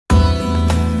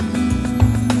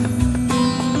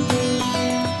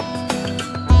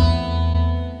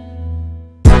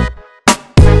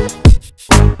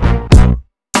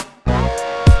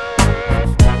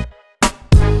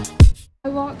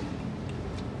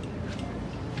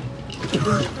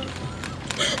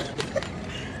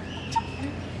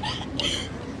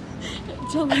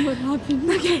Tell them what happened.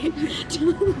 Okay.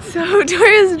 So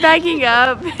Toria's backing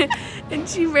up and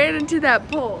she ran into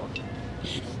that pole.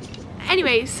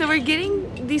 Anyway, so we're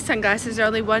getting these sunglasses. They're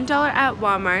only $1 at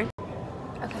Walmart.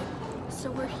 Okay, so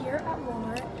we're here at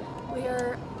Walmart. We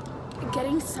are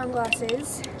getting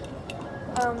sunglasses.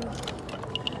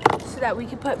 So that we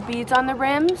can put beads on the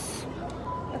rims.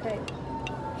 Okay.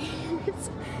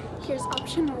 Here's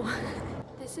option one.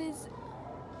 This is...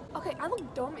 Okay, I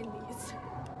look dumb in these.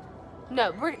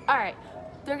 No, we're alright.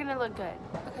 They're gonna look good.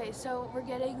 Okay, so we're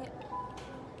getting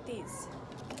these.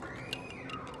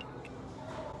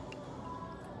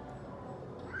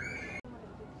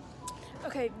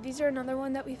 Okay, these are another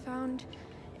one that we found,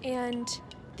 and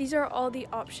these are all the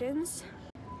options.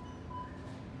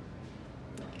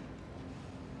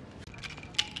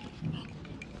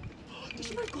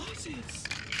 These are my glasses.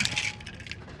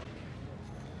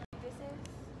 This is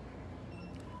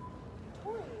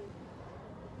Tori.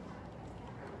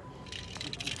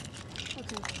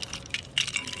 Okay.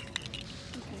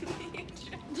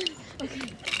 Okay.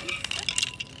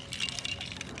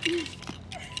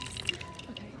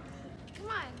 Okay. Come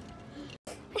on.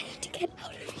 I have to get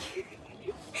out of here.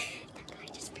 That guy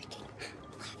just freaking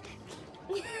laughed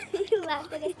at me. He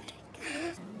laughed at it.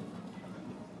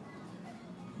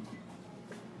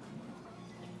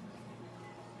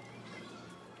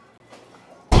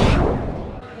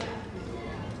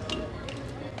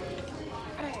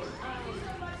 Alright.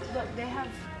 Look, they have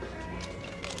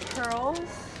pearls.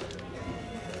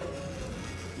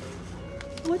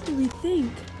 What do we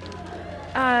think?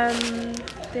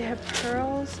 They have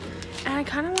pearls, and I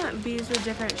kind of want beads with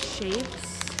different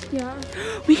shapes. Yeah.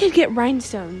 We could get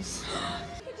rhinestones.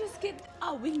 We could just get...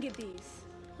 Oh, we can get these.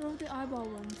 What about the eyeball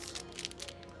ones?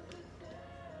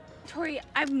 Tori,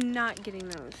 I'm not getting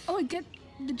those. Oh, I get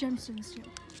the gemstones too.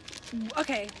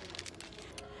 Okay.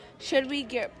 Should we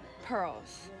get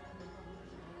pearls?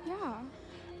 Yeah.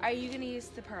 Are you gonna use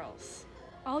the pearls?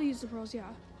 I'll use the pearls,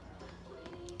 yeah.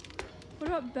 What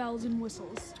about bells and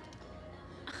whistles?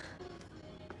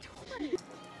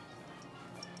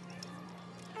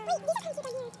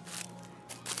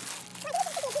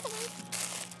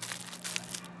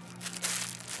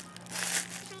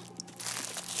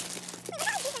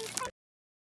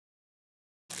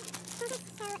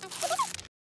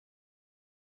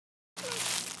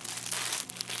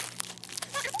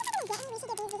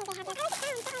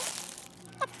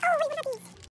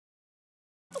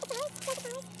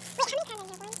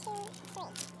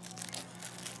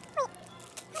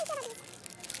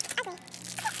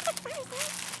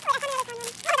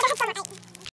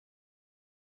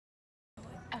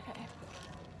 Okay.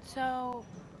 So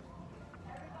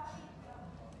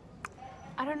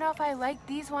I don't know if I like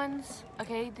these ones.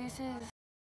 Okay, this is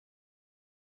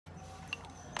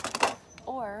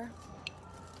or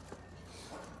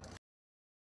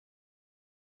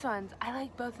these ones. I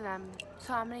like both of them.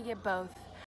 So I'm gonna get both.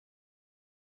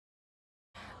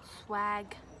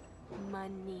 Swag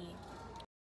money.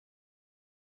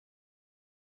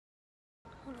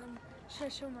 Hold on. Should I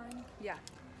show mine? Yeah.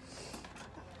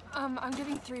 I'm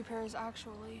getting 3 pairs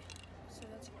actually. So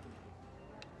that's fine.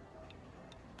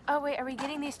 Oh wait, are we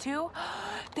getting these too?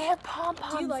 They have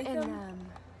pom-poms like in them? them.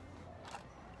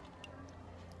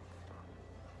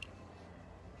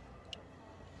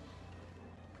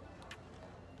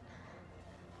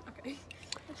 Okay.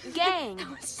 Gang. That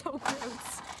was so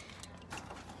gross.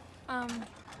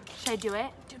 Should I do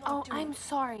it? Do not Oh, do I'm it.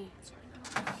 sorry.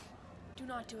 Do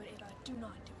not do it, Ava. Do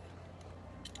not do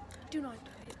it. Do not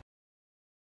do it.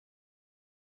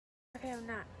 Okay, I'm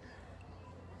not.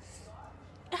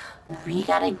 We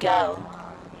gotta go.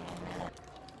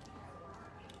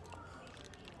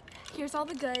 Here's all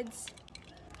the goods.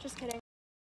 Just kidding.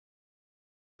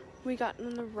 We got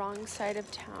on the wrong side of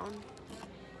town.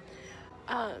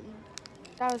 That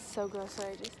was so gross what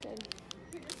I just did.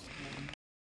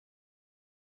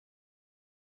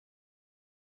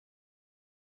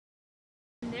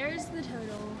 And there's the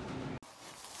total.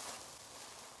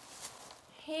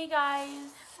 Hey guys.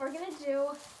 We're gonna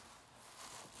do...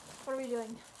 What are we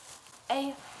doing?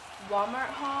 A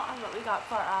Walmart haul on what we got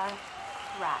for our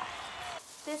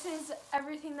craft. This is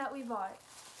everything that we bought.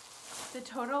 The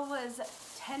total was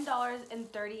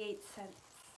 $10.38.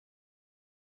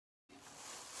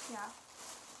 Yeah.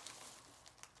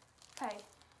 Okay.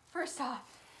 First off,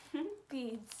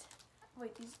 beads.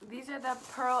 Wait, These are the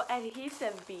pearl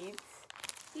adhesive beads.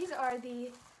 these are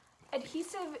the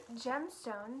adhesive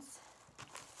gemstones.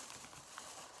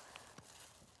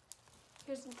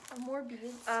 Here's more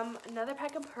beads. Another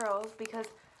pack of pearls because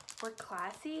we're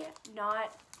classy,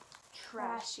 not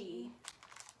trashy.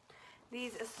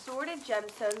 These assorted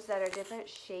gemstones that are different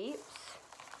shapes.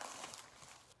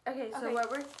 Okay, so Okay,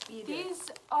 what were you doing?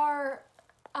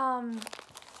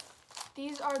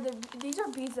 These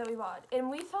are beads that we bought, and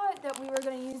we thought that we were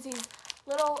gonna use these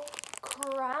little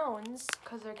crowns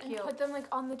Because they're and cute. put them like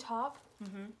on the top.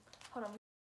 Hold on.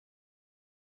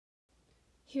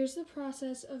 Here's the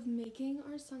process of making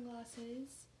our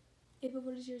sunglasses. Ava,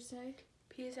 what does yours say?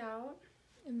 Peace out.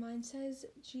 And mine says,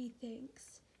 "Gee,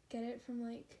 thanks." Get it from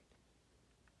like,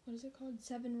 what is it called?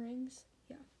 7 Rings?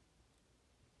 Yeah.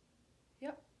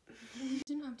 Yep. Just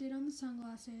an update on the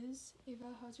sunglasses.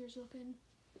 Ava, how's yours looking?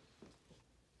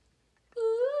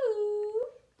 Ooh.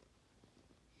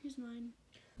 Here's mine.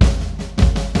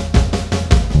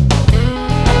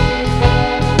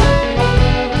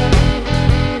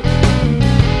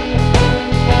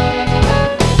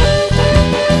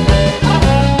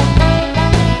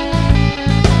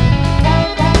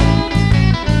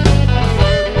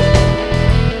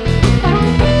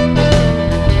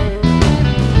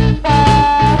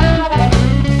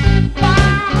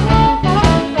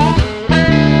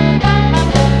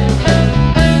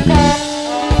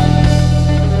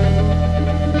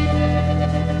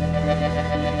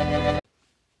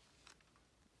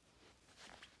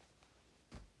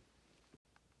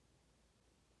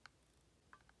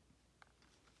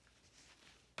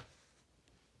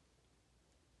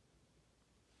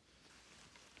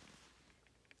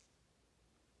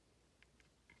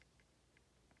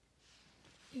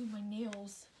 Ew, my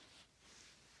nails.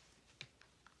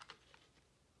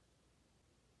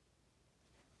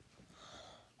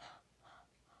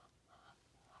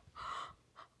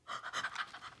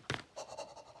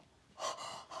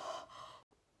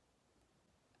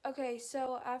 Okay,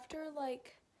 so after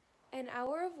like an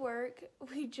hour of work,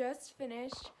 we just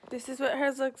finished. This is what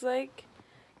hers looks like.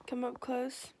 Come up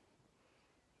close.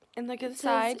 And look at the It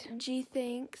side. says, "Gee,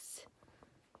 thanks."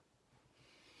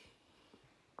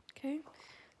 Okay.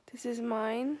 This is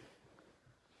mine.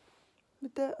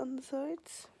 With that on the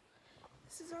sides.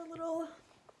 This is our little.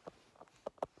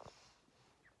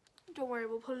 Don't worry,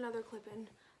 we'll put another clip in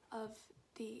of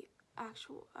the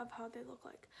actual of how they look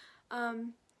like.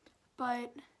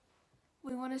 But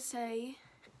we want to say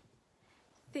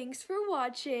thanks for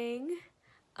watching.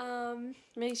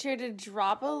 Make sure to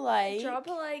drop a like. Drop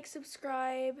a like,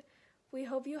 subscribe. We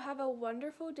hope you have a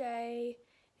wonderful day,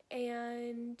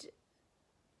 and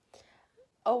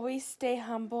Always stay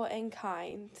humble and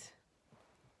kind.